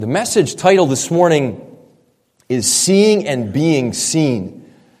The message title this morning is Seeing and Being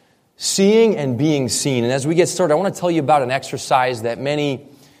Seen. Seeing and being seen. And as we get started, I want to tell you about an exercise that many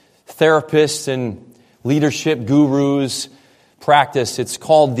therapists and leadership gurus practice. It's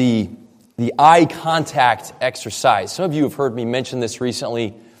called the eye contact exercise. Some of you have heard me mention this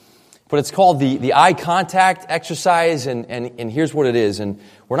recently, but it's called the eye contact exercise, and here's what it is. And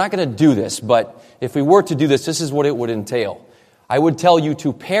we're not going to do this, but if we were to do this, this is what it would entail. I would tell you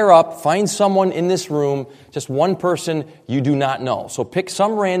to pair up, find someone in this room, just one person you do not know. So pick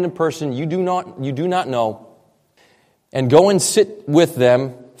some random person you do not know, and go and sit with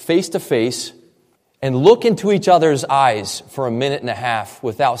them face to face, and look into each other's eyes for a minute and a half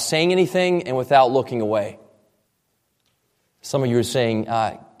without saying anything and without looking away. Some of you are saying,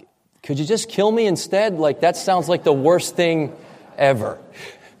 could you just kill me instead? Like, that sounds like the worst thing ever.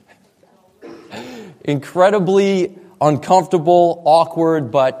 Incredibly uncomfortable, awkward,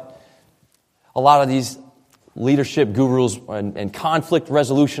 but a lot of these leadership gurus and conflict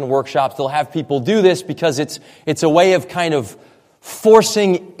resolution workshops, they'll have people do this because it's a way of kind of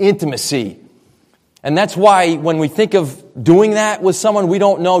forcing intimacy. And that's why when we think of doing that with someone we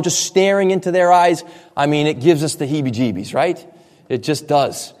don't know, just staring into their eyes, I mean, it gives us the heebie-jeebies, right? It just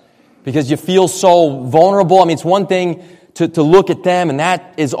does. Because you feel so vulnerable. I mean, it's one thing to look at them, and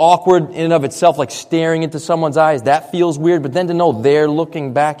that is awkward in and of itself, like staring into someone's eyes. That feels weird, but then to know they're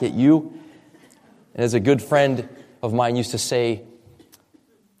looking back at you. And as a good friend of mine used to say,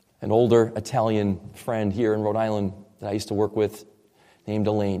 an older Italian friend here in Rhode Island that I used to work with, named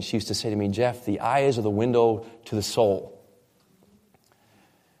Elaine, she used to say to me, Jeff, the eyes are the window to the soul.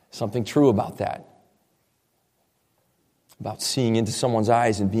 Something true about that. About seeing into someone's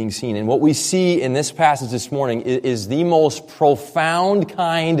eyes and being seen. And what we see in this passage this morning is the most profound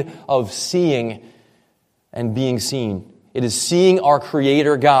kind of seeing and being seen. It is seeing our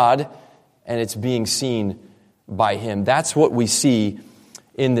Creator God, and it's being seen by Him. That's what we see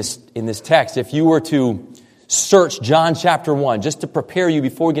in this text. If you were to search John chapter 1, just to prepare you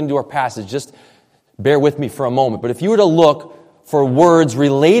before we get into our passage, just bear with me for a moment. But if you were to look for words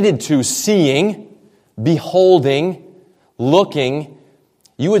related to seeing, beholding, looking,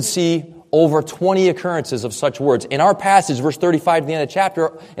 you would see over 20 occurrences of such words. In our passage, verse 35 at the end of the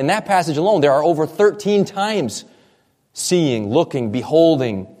chapter, in that passage alone, there are over 13 times seeing, looking,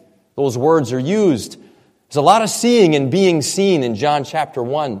 beholding. Those words are used. There's a lot of seeing and being seen in John chapter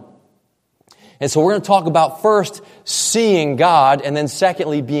 1. And so we're going to talk about first seeing God, and then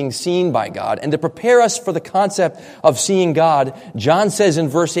secondly being seen by God. And to prepare us for the concept of seeing God, John says in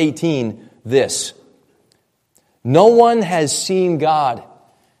verse 18 this: no one has seen God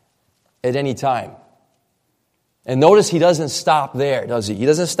at any time. And notice he doesn't stop there, does he? He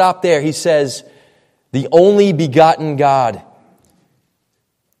doesn't stop there. He says, the only begotten God,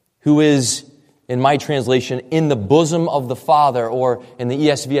 who is, in my translation, in the bosom of the Father, or in the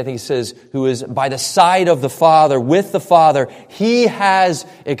ESV, I think it says, who is by the side of the Father, with the Father, He has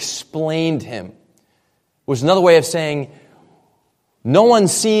explained Him. Which is another way of saying, no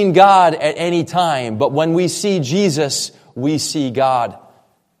one's seen God at any time, but when we see Jesus, we see God.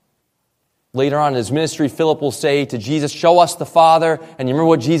 Later on in His ministry, Philip will say to Jesus, show us the Father. And you remember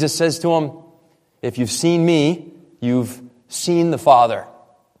what Jesus says to him? If you've seen me, you've seen the Father.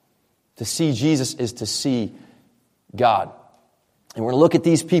 To see Jesus is to see God. And we're going to look at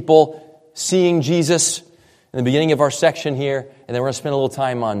these people seeing Jesus in the beginning of our section here, and then we're going to spend a little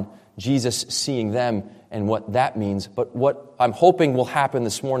time on Jesus seeing them and what that means. But what I'm hoping will happen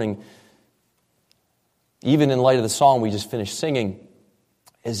this morning, even in light of the song we just finished singing,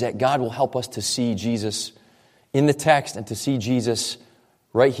 is that God will help us to see Jesus in the text and to see Jesus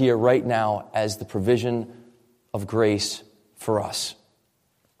right here, right now, as the provision of grace for us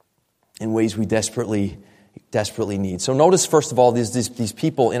in ways we desperately need. So notice, first of all, these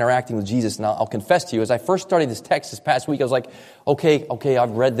people interacting with Jesus. Now, I'll confess to you, as I first studied this text this past week, I was like, okay,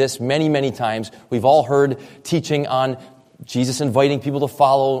 I've read this many, many times. We've all heard teaching on Jesus inviting people to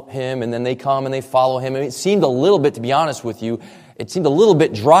follow Him, and then they come and they follow Him. And it seemed a little bit, to be honest with you, it seemed a little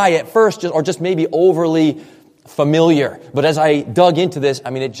bit dry at first, or just maybe overly familiar. But as I dug into this, I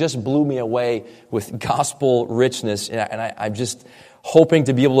mean, it just blew me away with gospel richness, and I'm just hoping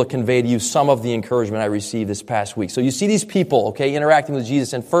to be able to convey to you some of the encouragement I received this past week. So you see these people, okay, interacting with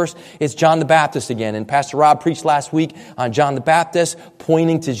Jesus. And first, it's John the Baptist again. And Pastor Rob preached last week on John the Baptist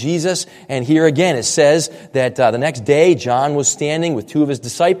pointing to Jesus. And here again, it says that the next day, John was standing with two of his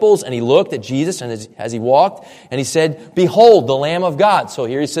disciples, and he looked at Jesus and as he walked, and he said, behold, the Lamb of God. So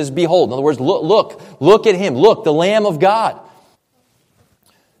here he says, behold. In other words, look at Him. Look, the Lamb of God.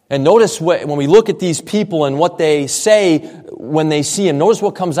 And notice when we look at these people and what they say when they see him, notice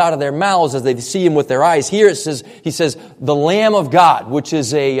what comes out of their mouths as they see him with their eyes. Here he says, the Lamb of God, which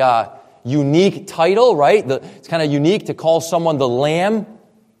is a unique title, right? It's kind of unique to call someone the Lamb.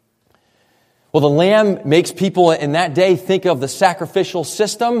 Well, the Lamb makes people in that day think of the sacrificial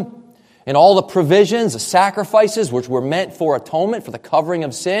system and all the provisions, the sacrifices, which were meant for atonement, for the covering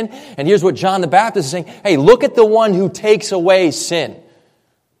of sin. And here's what John the Baptist is saying. Hey, look at the one who takes away sin.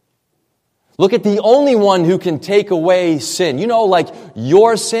 Look at the only one who can take away sin. You know, like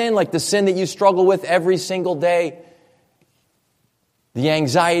your sin, like the sin that you struggle with every single day. The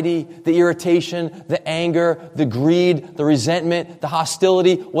anxiety, the irritation, the anger, the greed, the resentment, the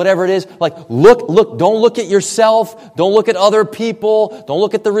hostility, whatever it is. Like, look, don't look at yourself. Don't look at other people. Don't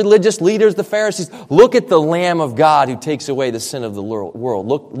look at the religious leaders, the Pharisees. Look at the Lamb of God who takes away the sin of the world.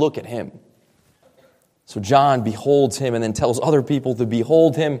 Look at him. So John beholds him and then tells other people to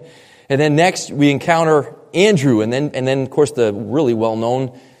behold him. And then next we encounter Andrew and then of course the really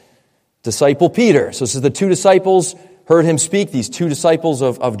well-known disciple Peter. So this is the two disciples heard him speak, these two disciples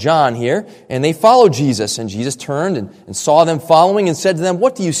of John here, and they followed Jesus. And Jesus turned and saw them following and said to them,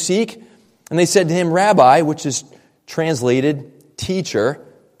 "What do you seek?" And they said to him, "Rabbi," which is translated teacher,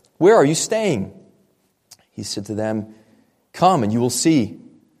 "where are you staying?" He said to them, "Come and you will see."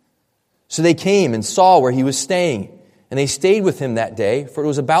 So they came and saw where he was staying. And they stayed with him that day, for it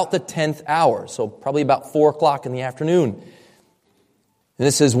was about the 10th hour, so probably about 4 o'clock in the afternoon. And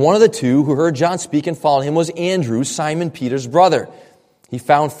it says, one of the two who heard John speak and followed him was Andrew, Simon Peter's brother. He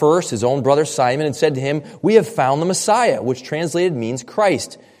found first his own brother Simon and said to him, "We have found the Messiah," which translated means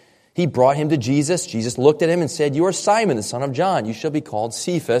Christ. He brought him to Jesus. Jesus looked at him and said, "You are Simon, the son of John. You shall be called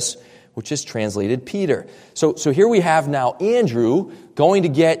Cephas," which is translated Peter. So here we have now Andrew going to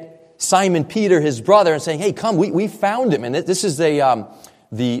get Simon Peter, his brother, and saying, "Hey, come, we found him." And this is the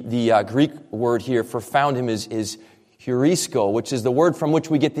Greek word here for found him is heurisko, which is the word from which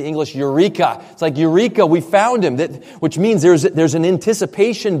we get the English eureka. It's like, eureka, we found him, which means there's an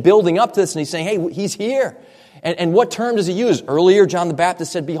anticipation building up to this. And he's saying, hey, he's here. And what term does he use? Earlier, John the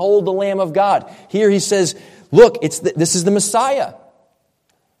Baptist said, "Behold the Lamb of God." Here he says, look, this is the Messiah,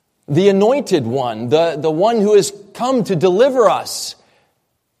 the anointed one, the one who has come to deliver us.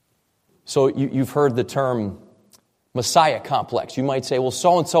 So you've heard the term Messiah complex. You might say, well,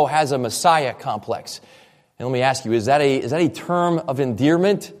 so-and-so has a Messiah complex. And let me ask you, is that a term of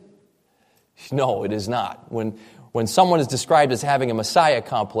endearment? No, it is not. When someone is described as having a Messiah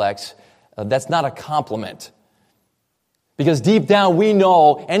complex, that's not a compliment. Because deep down we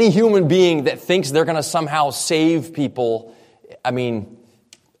know any human being that thinks they're going to somehow save people,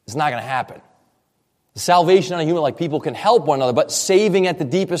 it's not going to happen. Salvation on a human, like people can help one another, but saving at the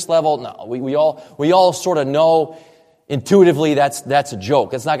deepest level, no. We all sort of know intuitively that's a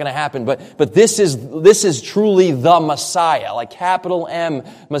joke. That's not going to happen. But this is truly the Messiah, like capital M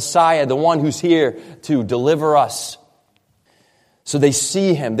Messiah, the one who's here to deliver us. So they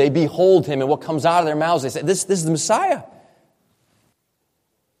see him, they behold him, and what comes out of their mouths, they say, "This is the Messiah."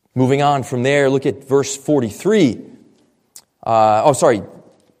 Moving on from there, look at verse 43.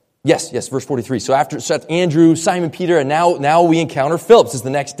 Yes, verse 43. So after Andrew, Simon Peter, and now we encounter Philip. This is the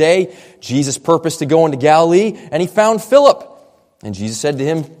next day. Jesus purposed to go into Galilee, and he found Philip. And Jesus said to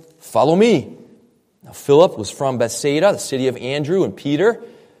him, "Follow me." Now Philip was from Bethsaida, the city of Andrew and Peter.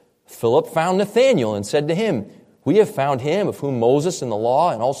 Philip found Nathanael and said to him, "We have found him of whom Moses in the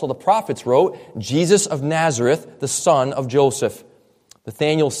law and also the prophets wrote, Jesus of Nazareth, the son of Joseph."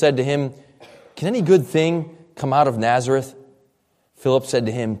 Nathanael said to him, "Can any good thing come out of Nazareth?" Philip said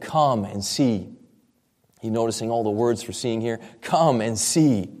to him, "Come and see." You noticing all the words for seeing here? Come and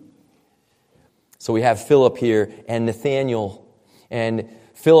see. So we have Philip here and Nathanael. And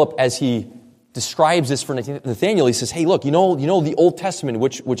Philip, as he describes this for Nathanael, he says, hey, look, you know the Old Testament,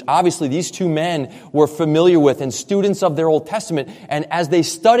 which obviously these two men were familiar with and students of their Old Testament. And as they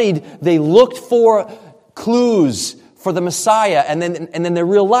studied, they looked for clues for the Messiah. And then they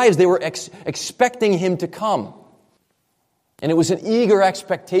realized they were expecting him to come. And it was an eager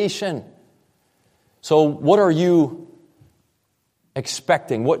expectation. So what are you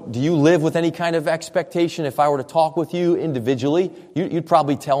expecting? Do you live with any kind of expectation? If I were to talk with you individually, you'd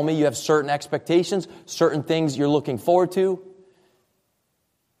probably tell me you have certain expectations, certain things you're looking forward to.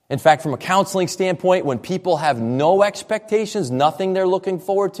 In fact, from a counseling standpoint, when people have no expectations, nothing they're looking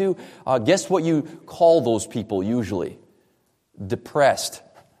forward to, guess what you call those people usually? Depressed.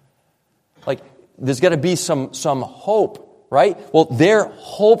 Like, there's got to be some hope. Right? Well, they're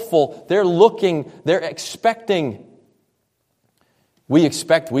hopeful. They're looking. They're expecting. We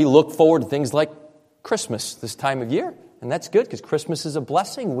look forward to things like Christmas this time of year. And that's good because Christmas is a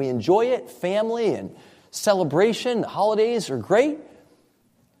blessing. We enjoy it. Family and celebration, holidays are great.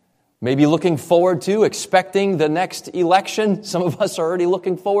 Maybe looking forward to, expecting the next election. Some of us are already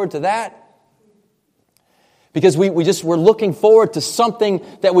looking forward to that. Because we're looking forward to something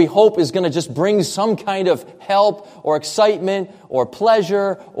that we hope is going to just bring some kind of help or excitement or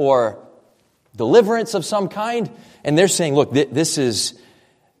pleasure or deliverance of some kind. And they're saying, look, this is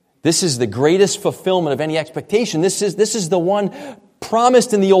the greatest fulfillment of any expectation. This is the one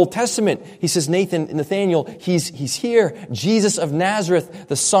promised in the Old Testament. He says, Nathanael, he's here. Jesus of Nazareth,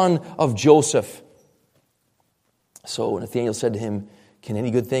 the son of Joseph. So Nathanael said to him, can any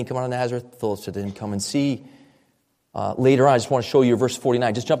good thing come out of Nazareth? Philip said to him, come and see. Later on, I just want to show you verse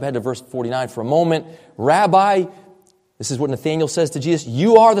 49. Just jump ahead to verse 49 for a moment. Rabbi, this is what Nathanael says to Jesus,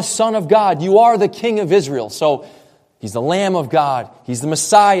 you are the Son of God. You are the King of Israel. So he's the Lamb of God. He's the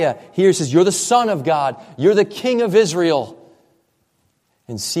Messiah. Here he says, you're the Son of God. You're the King of Israel.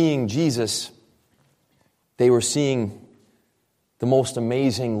 And seeing Jesus, they were seeing the most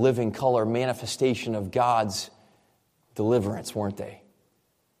amazing living color manifestation of God's deliverance, weren't they?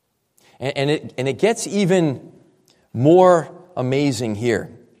 And it gets even more amazing here.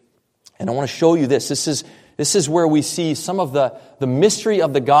 And I want to show you this. This is where we see some of the mystery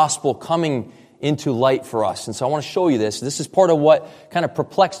of the gospel coming into light for us. And so I want to show you this. This is part of what kind of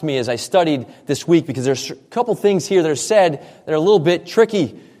perplexed me as I studied this week, because there's a couple things here that are said that are a little bit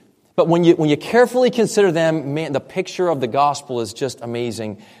tricky. But when you carefully consider them, man, the picture of the gospel is just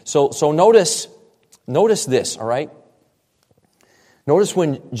amazing. So notice this, all right? Notice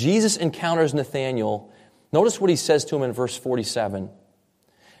when Jesus encounters Nathanael, notice what he says to him in verse 47.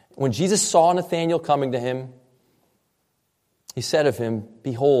 When Jesus saw Nathanael coming to him, he said of him,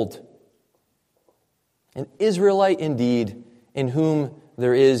 behold, an Israelite indeed, in whom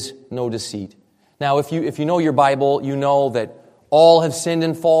there is no deceit. Now, if you know your Bible, you know that all have sinned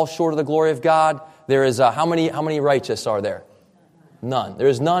and fall short of the glory of God. There is how many righteous are there? None. There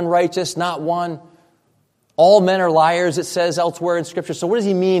is none righteous, not one. All men are liars, it says elsewhere in Scripture. So what does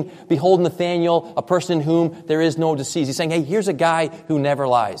he mean, behold Nathanael, a person in whom there is no deceit? He's saying, hey, here's a guy who never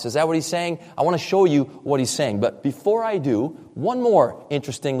lies. Is that what he's saying? I want to show you what he's saying. But before I do, one more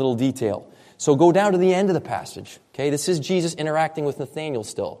interesting little detail. So go down to the end of the passage. Okay, this is Jesus interacting with Nathanael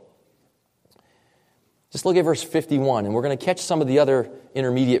still. Just look at verse 51, and we're going to catch some of the other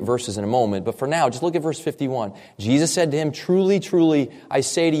intermediate verses in a moment. But for now, just look at verse 51. Jesus said to him, truly, truly, I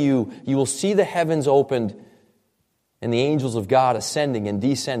say to you, you will see the heavens opened and the angels of God ascending and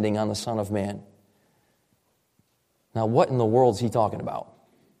descending on the Son of Man. Now, what in the world is he talking about?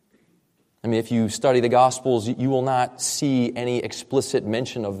 I mean, if you study the Gospels, you will not see any explicit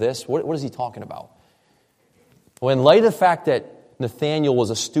mention of this. What is he talking about? Well, in light of the fact that Nathanael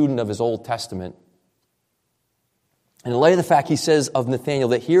was a student of his Old Testament, and in light of the fact he says of Nathanael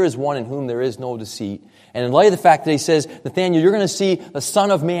that here is one in whom there is no deceit, and in light of the fact that he says, Nathanael, you're going to see the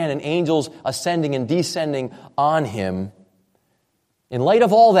Son of Man and angels ascending and descending on him, in light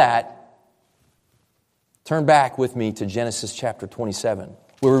of all that, turn back with me to Genesis chapter 27,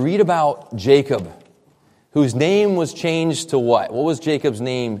 where we read about Jacob, whose name was changed to what? What was Jacob's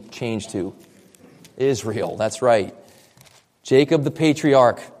name changed to? Israel, that's right. Jacob the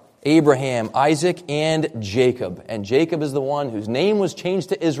patriarch, Abraham, Isaac, and Jacob. And Jacob is the one whose name was changed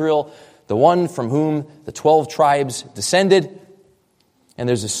to Israel, the one from whom the 12 tribes descended. And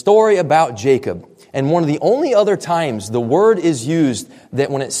there's a story about Jacob. And one of the only other times the word is used that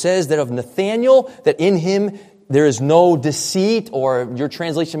when it says that of Nathanael, that in him there is no deceit, or your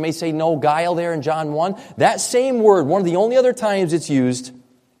translation may say no guile there in John 1. That same word, one of the only other times it's used,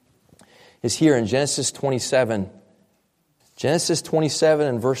 is here in Genesis 27. Genesis 27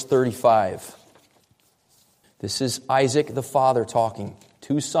 and verse 35. This is Isaac the father talking.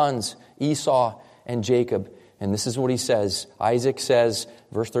 Two sons, Esau and Jacob. And this is what he says. Isaac says,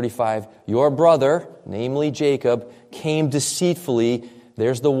 verse 35, your brother, namely Jacob, came deceitfully.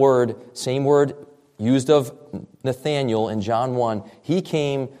 There's the word, same word used of Nathanael in John 1. He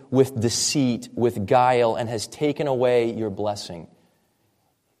came with deceit, with guile, and has taken away your blessing.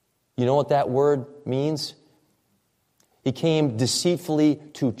 You know what that word means? He came deceitfully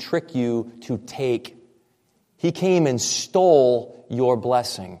to trick you, to take. He came and stole your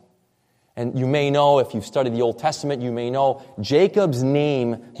blessing. And you may know, if you've studied the Old Testament, you may know Jacob's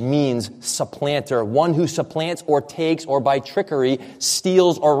name means supplanter, one who supplants or takes or by trickery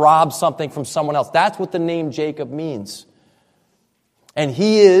steals or robs something from someone else. That's what the name Jacob means. And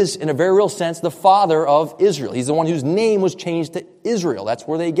he is, in a very real sense, the father of Israel. He's the one whose name was changed to Israel. That's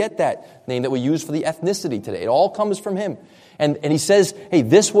where they get that name that we use for the ethnicity today. It all comes from him. And he says, hey,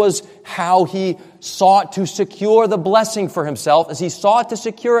 this was how he sought to secure the blessing for himself, as he sought to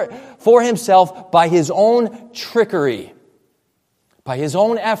secure it for himself by his own trickery, by his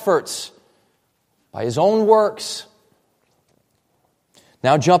own efforts, by his own works.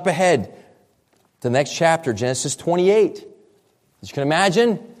 Now jump ahead to the next chapter, Genesis 28. As you can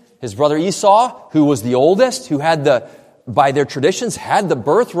imagine, his brother Esau, who was the oldest, who had by their traditions, had the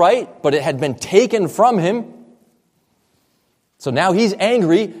birthright, but it had been taken from him. So now he's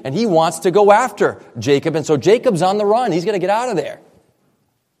angry and he wants to go after Jacob. And so Jacob's on the run. He's going to get out of there.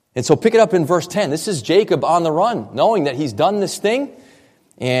 And so pick it up in verse 10. This is Jacob on the run, knowing that he's done this thing.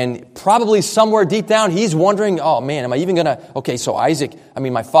 And probably somewhere deep down, he's wondering, oh man, am I even going to... Okay, so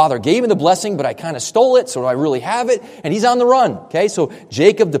my father gave me the blessing, but I kind of stole it, so do I really have it? And he's on the run, okay? So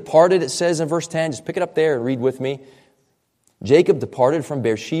Jacob departed, it says in verse 10. Just pick it up there and read with me. Jacob departed from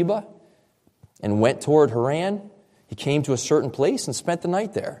Beersheba and went toward Haran. He came to a certain place and spent the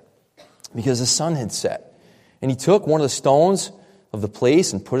night there because the sun had set. And he took one of the stones of the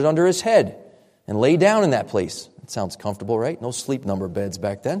place and put it under his head and lay down in that place. It sounds comfortable, right? No sleep number beds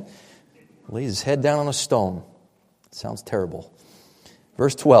back then. Lays his head down on a stone. It sounds terrible.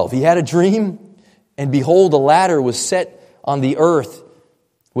 Verse 12. He had a dream, and behold, a ladder was set on the earth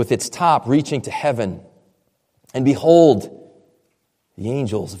with its top reaching to heaven. And behold, the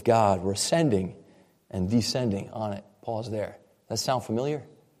angels of God were ascending and descending on it. Pause there. Does that sound familiar?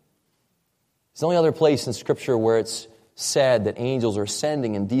 It's the only other place in Scripture where it's said that angels are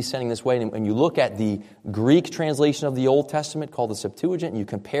ascending and descending this way. And when you look at the Greek translation of the Old Testament called the Septuagint, and you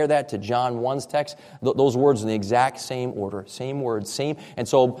compare that to John 1's text, those words are in the exact same order. Same words, same. And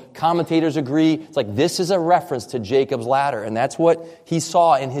so commentators agree, it's like this is a reference to Jacob's ladder. And that's what he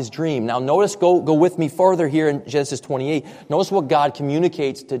saw in his dream. Now notice, go with me further here in Genesis 28. Notice what God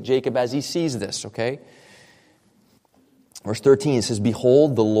communicates to Jacob as he sees this, okay? Verse 13, it says,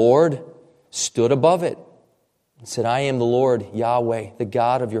 behold, the Lord stood above it. He said, I am the Lord Yahweh, the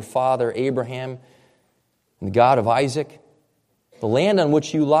God of your father Abraham, and the God of Isaac. The land on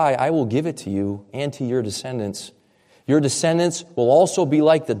which you lie, I will give it to you and to your descendants. Your descendants will also be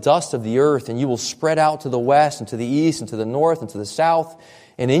like the dust of the earth, and you will spread out to the west and to the east and to the north and to the south.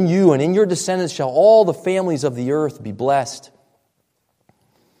 And in you and in your descendants shall all the families of the earth be blessed.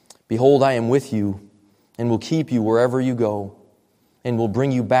 Behold, I am with you and will keep you wherever you go and will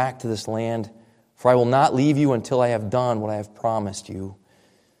bring you back to this land. For I will not leave you until I have done what I have promised you.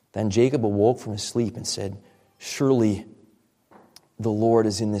 Then Jacob awoke from his sleep and said, surely the Lord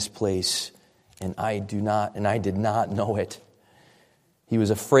is in this place, and I did not know it. He was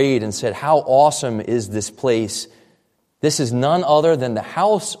afraid and said, how awesome is this place? This is none other than the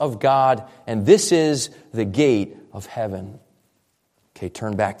house of God, and this is the gate of heaven. Okay,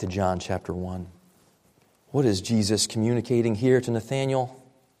 turn back to John chapter 1. What is Jesus communicating here to Nathanael?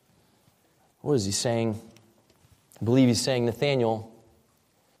 What is he saying? I believe he's saying, Nathanael,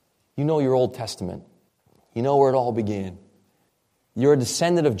 you know your Old Testament. You know where it all began. You're a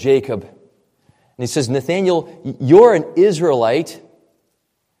descendant of Jacob. And he says, Nathanael, you're an Israelite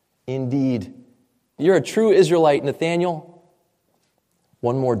indeed. You're a true Israelite, Nathanael.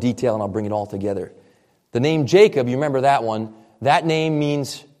 One more detail and I'll bring it all together. The name Jacob, you remember that one. That name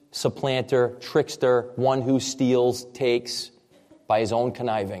means supplanter, trickster, one who steals, takes by his own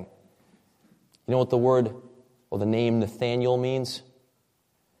conniving. You know what the word or the name Nathanael means?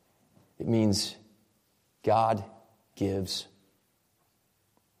 It means God gives.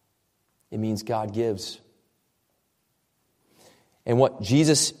 It means God gives. And what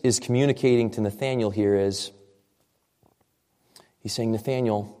Jesus is communicating to Nathanael here is, he's saying,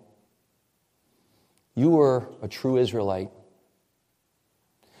 Nathanael, you were a true Israelite.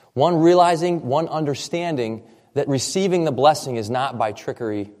 One realizing, one understanding that receiving the blessing is not by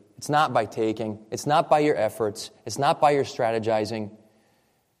trickery. It's not by taking. It's not by your efforts. It's not by your strategizing.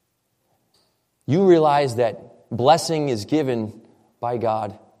 You realize that blessing is given by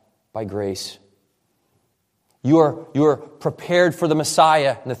God, by grace. You are prepared for the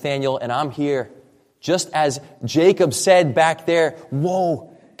Messiah, Nathanael, and I'm here. Just as Jacob said back there,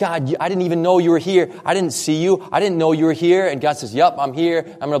 whoa, God, I didn't even know you were here. I didn't see you. I didn't know you were here. And God says, yep, I'm here.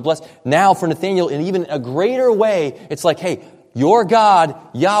 I'm going to bless. Now for Nathanael, in even a greater way, it's like, hey, your God,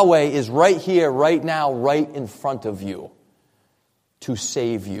 Yahweh, is right here, right now, right in front of you to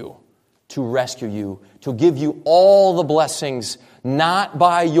save you, to rescue you, to give you all the blessings, not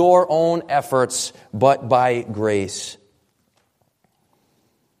by your own efforts, but by grace.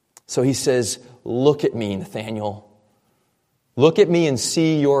 So he says, look at me, Nathanael. Look at me and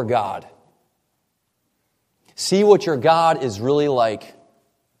see your God. See what your God is really like.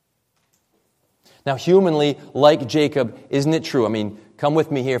 Now, humanly, like Jacob, isn't it true? I mean, come with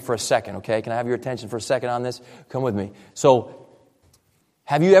me here for a second, okay? Can I have your attention for a second on this? Come with me. So,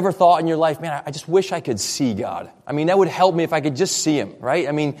 have you ever thought in your life, man, I just wish I could see God? I mean, that would help me if I could just see Him, right?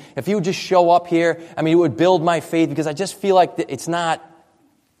 I mean, if He would just show up here, I mean, it would build my faith because I just feel like it's not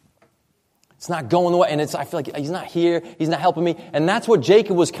going the way, and I feel like He's not here, He's not helping me. And that's what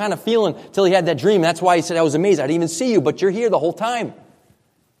Jacob was kind of feeling till he had that dream. That's why he said, I was amazed. I didn't even see you, but you're here the whole time.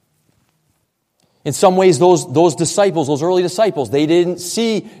 In some ways, those disciples, those early disciples, they didn't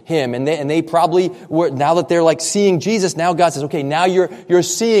see Him, and they probably were. Now that they're like seeing Jesus, now God says, "Okay, now you're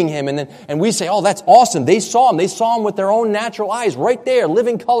seeing Him," and we say, "Oh, that's awesome! They saw Him. They saw Him with their own natural eyes, right there,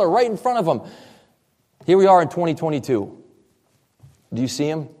 living color, right in front of them." Here we are in 2022. Do you see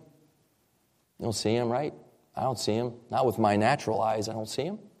Him? You don't see Him, right? I don't see Him. Not with my natural eyes. I don't see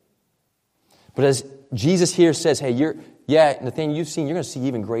Him. But as Jesus here says, "Hey, Nathaniel, you've seen. You're going to see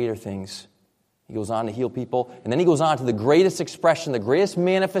even greater things." He goes on to heal people. And then he goes on to the greatest expression, the greatest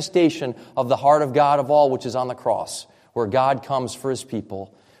manifestation of the heart of God of all, which is on the cross, where God comes for His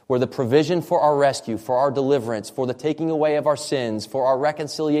people, where the provision for our rescue, for our deliverance, for the taking away of our sins, for our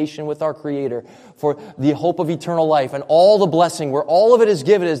reconciliation with our Creator, for the hope of eternal life, and all the blessing, where all of it is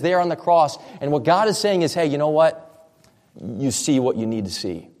given is there on the cross. And what God is saying is, hey, you know what? You see what you need to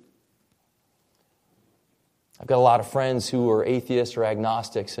see. I've got a lot of friends who are atheists or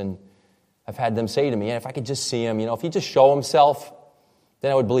agnostics, and I've had them say to me, if I could just see Him, if He just show Himself,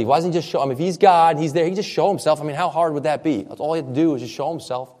 then I would believe. Why doesn't He just show Him? If He's God, He's there, He just show Himself. I mean, how hard would that be? That's all He had to do is just show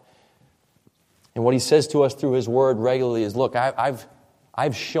Himself. And what He says to us through His Word regularly is, look,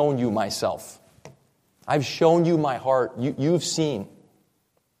 I've shown you myself. I've shown you my heart. You've seen.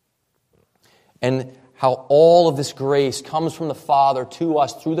 And how all of this grace comes from the Father to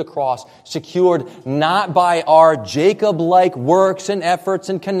us through the cross, secured not by our Jacob-like works and efforts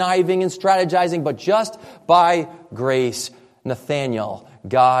and conniving and strategizing, but just by grace. Nathaniel,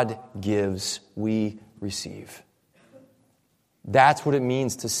 God gives, we receive. That's what it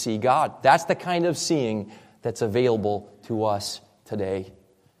means to see God. That's the kind of seeing that's available to us today.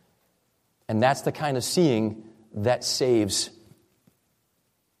 And that's the kind of seeing that saves.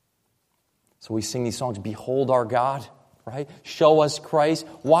 So we sing these songs, behold our God, right? Show us Christ.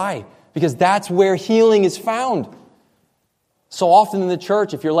 Why? Because that's where healing is found. So often in the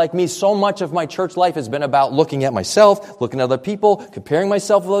church, if you're like me, so much of my church life has been about looking at myself, looking at other people, comparing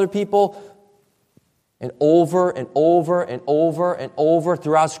myself with other people. And over and over and over and over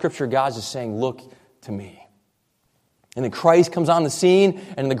throughout Scripture, God's just saying, look to me. And then Christ comes on the scene,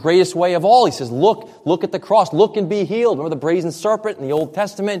 and in the greatest way of all, He says, look at the cross, look and be healed. Remember the brazen serpent in the Old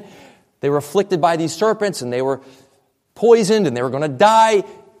Testament? They were afflicted by these serpents, and they were poisoned, and they were going to die.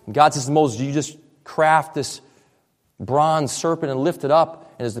 And God says to Moses, you just craft this bronze serpent and lift it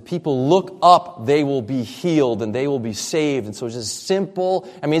up. And as the people look up, they will be healed, and they will be saved. And so it's just simple.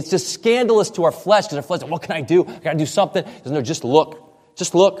 I mean, it's just scandalous to our flesh, because our flesh is like, what can I do? I got to do something. No, just look.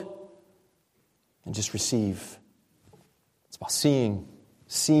 Just look. And just receive. It's about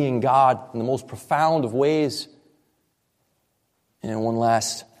seeing God in the most profound of ways. And one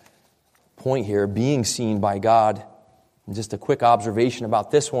last point here, being seen by God. And just a quick observation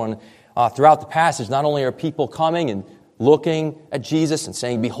about this one. Throughout the passage, not only are people coming and looking at Jesus and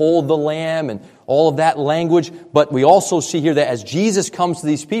saying, behold the Lamb, and all of that language, but we also see here that as Jesus comes to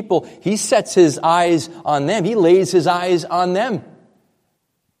these people, He sets His eyes on them. He lays His eyes on them.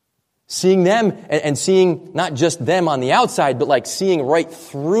 Seeing them and seeing not just them on the outside, but like seeing right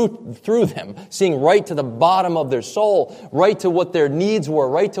through them, seeing right to the bottom of their soul, right to what their needs were,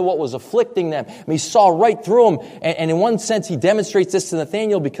 right to what was afflicting them. I mean, He saw right through them. And in one sense, He demonstrates this to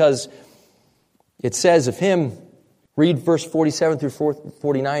Nathaniel because it says of him, read verse 47 through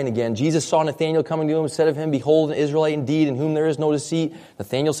 49 again. Jesus saw Nathanael coming to him and said of him, behold, an Israelite indeed, in whom there is no deceit.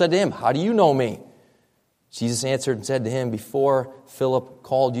 Nathanael said to him, how do you know me? Jesus answered and said to him, before Philip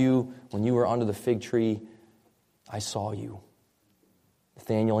called you, when you were under the fig tree, I saw you.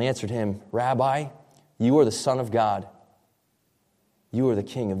 Nathanael answered him, Rabbi, you are the Son of God. You are the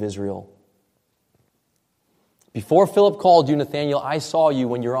King of Israel. Before Philip called you, Nathanael, I saw you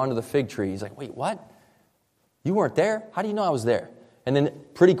when you were under the fig tree. He's like, wait, what? You weren't there? How do you know I was there? And then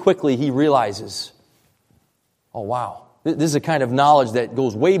pretty quickly he realizes, oh wow, this is a kind of knowledge that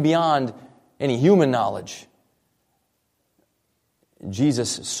goes way beyond any human knowledge. Jesus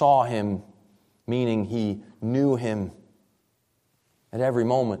saw him, meaning He knew him. At every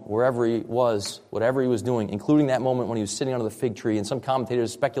moment, wherever he was, whatever he was doing, including that moment when he was sitting under the fig tree. And some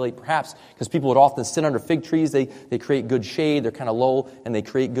commentators speculate perhaps because people would often sit under fig trees, they create good shade, they're kind of low, and they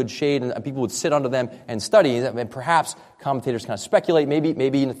create good shade, and people would sit under them and study. And perhaps commentators kind of speculate,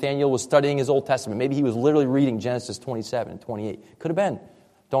 maybe Nathanael was studying his Old Testament. Maybe he was literally reading Genesis 27 and 28. Could have been.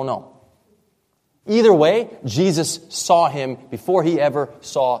 Don't know. Either way, Jesus saw him before he ever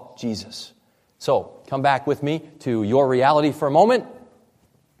saw Jesus. So, come back with me to your reality for a moment.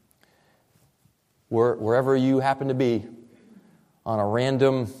 Wherever you happen to be on a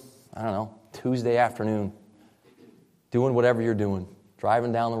random, Tuesday afternoon, doing whatever you're doing,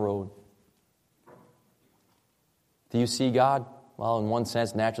 driving down the road. Do you see God? Well, in one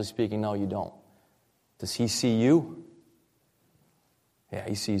sense, naturally speaking, no, you don't. Does he see you? Yeah,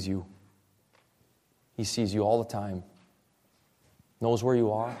 he sees you. He sees you all the time. Knows where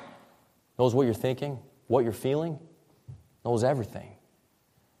you are. Knows what you're thinking, what you're feeling. Knows everything.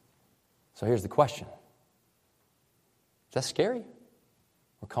 So here's the question. Is that scary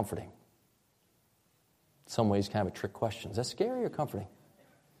or comforting? In some ways, kind of a trick question. Is that scary or comforting?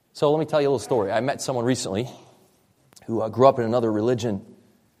 So let me tell you a little story. I met someone recently who grew up in another religion,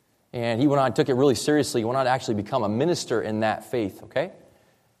 and he went on and took it really seriously. He went on to actually become a minister in that faith, okay?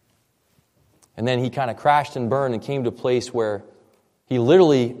 And then he kind of crashed and burned and came to a place where he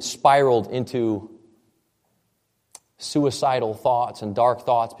literally spiraled into suicidal thoughts and dark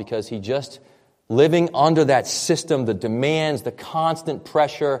thoughts because he just living under that system, the demands, the constant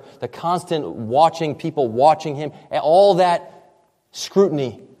pressure, the constant watching, people watching him, all that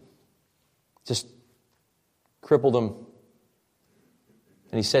scrutiny just crippled him.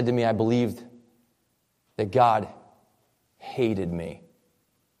 And he said to me, I believed that God hated me.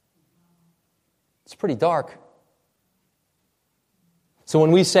 It's pretty dark. So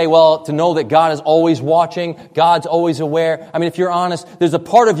when we say, well, to know that God is always watching, God's always aware, if you're honest, there's a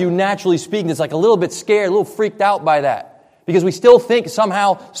part of you, naturally speaking, that's like a little bit scared, a little freaked out by that. Because we still think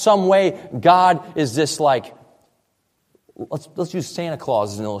somehow, some way, God is this like, let's use Santa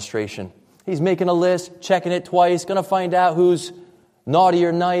Claus as an illustration. He's making a list, checking it twice, going to find out who's naughty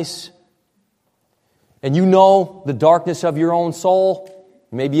or nice. And you know the darkness of your own soul.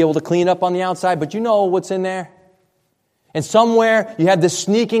 You may be able to clean up on the outside, but you know what's in there. And somewhere you have this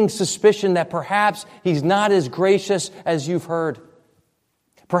sneaking suspicion that perhaps he's not as gracious as you've heard.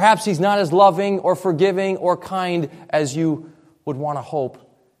 Perhaps he's not as loving or forgiving or kind as you would want to hope.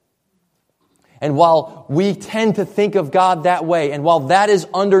 And while we tend to think of God that way, and while that is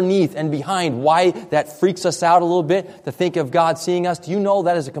underneath and behind why that freaks us out a little bit, to think of God seeing us, do you know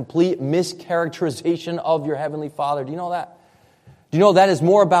that is a complete mischaracterization of your Heavenly Father? Do you know that? Do you know that is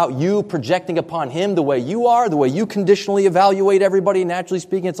more about you projecting upon Him the way you are, the way you conditionally evaluate everybody, naturally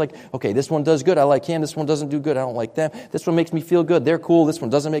speaking? It's like, okay, this one does good, I like him. This one doesn't do good, I don't like them. This one makes me feel good, they're cool. This one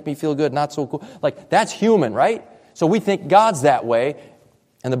doesn't make me feel good, not so cool. Like, that's human, right? So we think God's that way.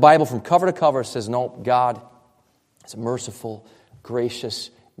 And the Bible from cover to cover says, no, God is a merciful,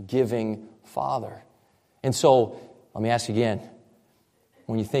 gracious, giving Father. And so, let me ask you again.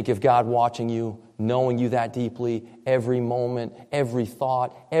 When you think of God watching you, knowing you that deeply, every moment, every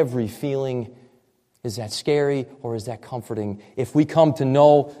thought, every feeling, is that scary or is that comforting? If we come to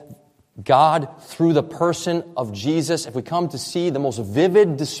know God through the person of Jesus, if we come to see the most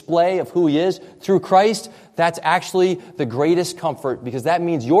vivid display of who He is through Christ, that's actually the greatest comfort, because that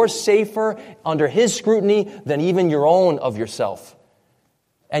means you're safer under His scrutiny than even your own of yourself.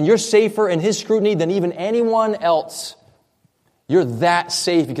 And you're safer in His scrutiny than even anyone else. You're that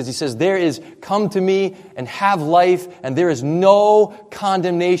safe because He says, there is, come to me and have life, and there is no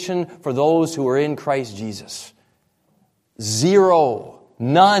condemnation for those who are in Christ Jesus. Zero.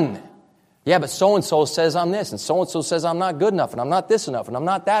 None. Yeah, but so-and-so says I'm this, and so-and-so says I'm not good enough, and I'm not this enough, and I'm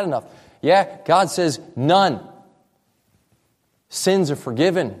not that enough. Yeah, God says none. Sins are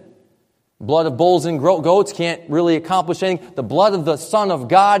forgiven. Blood of bulls and goats can't really accomplish anything. The blood of the Son of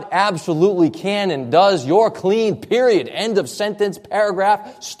God absolutely can and does. You're clean, period. End of sentence,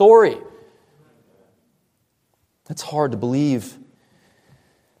 paragraph, story. That's hard to believe.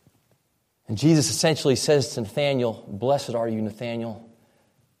 And Jesus essentially says to Nathanael, blessed are you, Nathanael,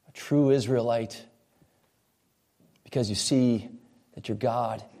 a true Israelite, because you see that your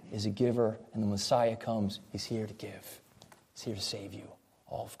God is a giver, and the Messiah comes. He's here to give. He's here to save you.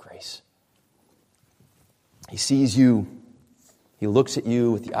 All of grace. He sees you. He looks at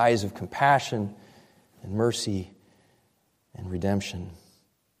you with the eyes of compassion and mercy and redemption.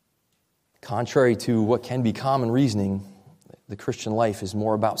 Contrary to what can be common reasoning, the Christian life is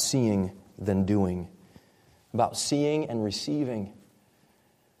more about seeing than doing. About seeing and receiving.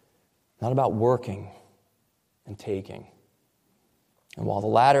 Not about working and taking. And while the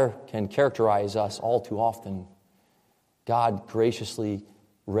latter can characterize us all too often, God graciously,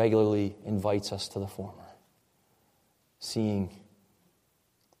 regularly invites us to the former, seeing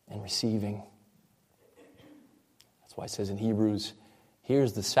and receiving. That's why it says in Hebrews,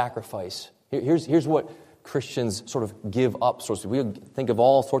 here's the sacrifice. Here's what Christians sort of give up. We think of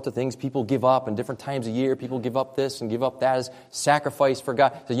all sorts of things people give up, and different times a year people give up this and give up that as sacrifice for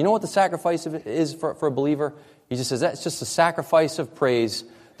God. So you know what the sacrifice of it is for a believer? He just says that's just a sacrifice of praise,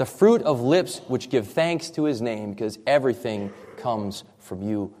 the fruit of lips which give thanks to His name, because everything comes from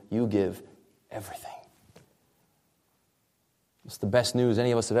you. You give everything. It's the best news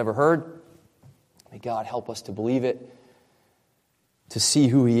any of us have ever heard. May God help us to believe it, to see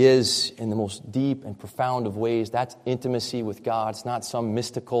who He is in the most deep and profound of ways. That's intimacy with God. It's not some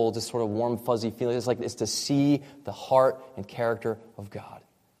mystical, just sort of warm, fuzzy feeling. It's to see the heart and character of God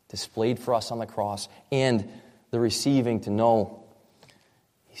displayed for us on the cross, and the receiving to know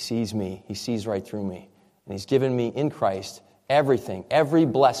He sees me. He sees right through me. And He's given me in Christ everything, every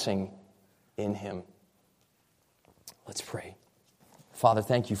blessing in Him. Let's pray. Father,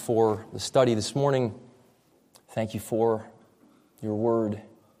 thank You for the study this morning. Thank You for Your word.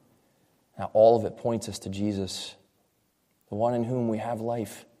 Now, all of it points us to Jesus, the one in whom we have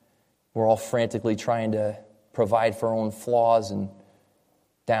life. We're all frantically trying to provide for our own flaws and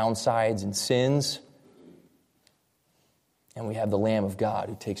downsides and sins. And we have the Lamb of God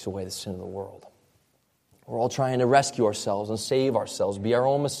who takes away the sin of the world. We're all trying to rescue ourselves and save ourselves, be our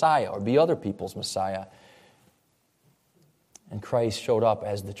own Messiah or be other people's Messiah. And Christ showed up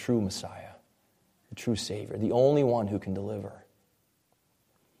as the true Messiah, the true Savior, the only one who can deliver.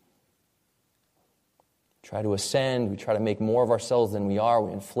 We try to ascend, we try to make more of ourselves than we are,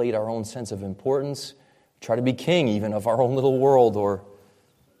 we inflate our own sense of importance, we try to be king even of our own little world, or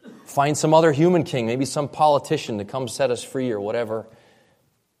find some other human king, maybe some politician to come set us free or whatever.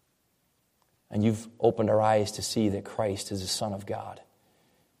 And You've opened our eyes to see that Christ is the Son of God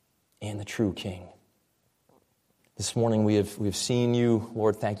and the true King. This morning we have seen You.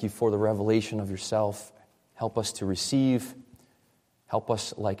 Lord, thank You for the revelation of Yourself. Help us to receive. Help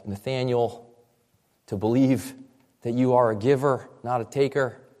us, like Nathanael, to believe that You are a giver, not a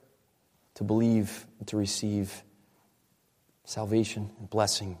taker. To believe and to receive salvation and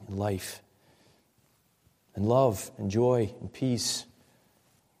blessing and life and love and joy and peace.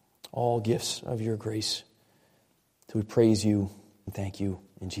 All gifts of Your grace. So we praise You and thank You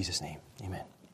in Jesus' name. Amen.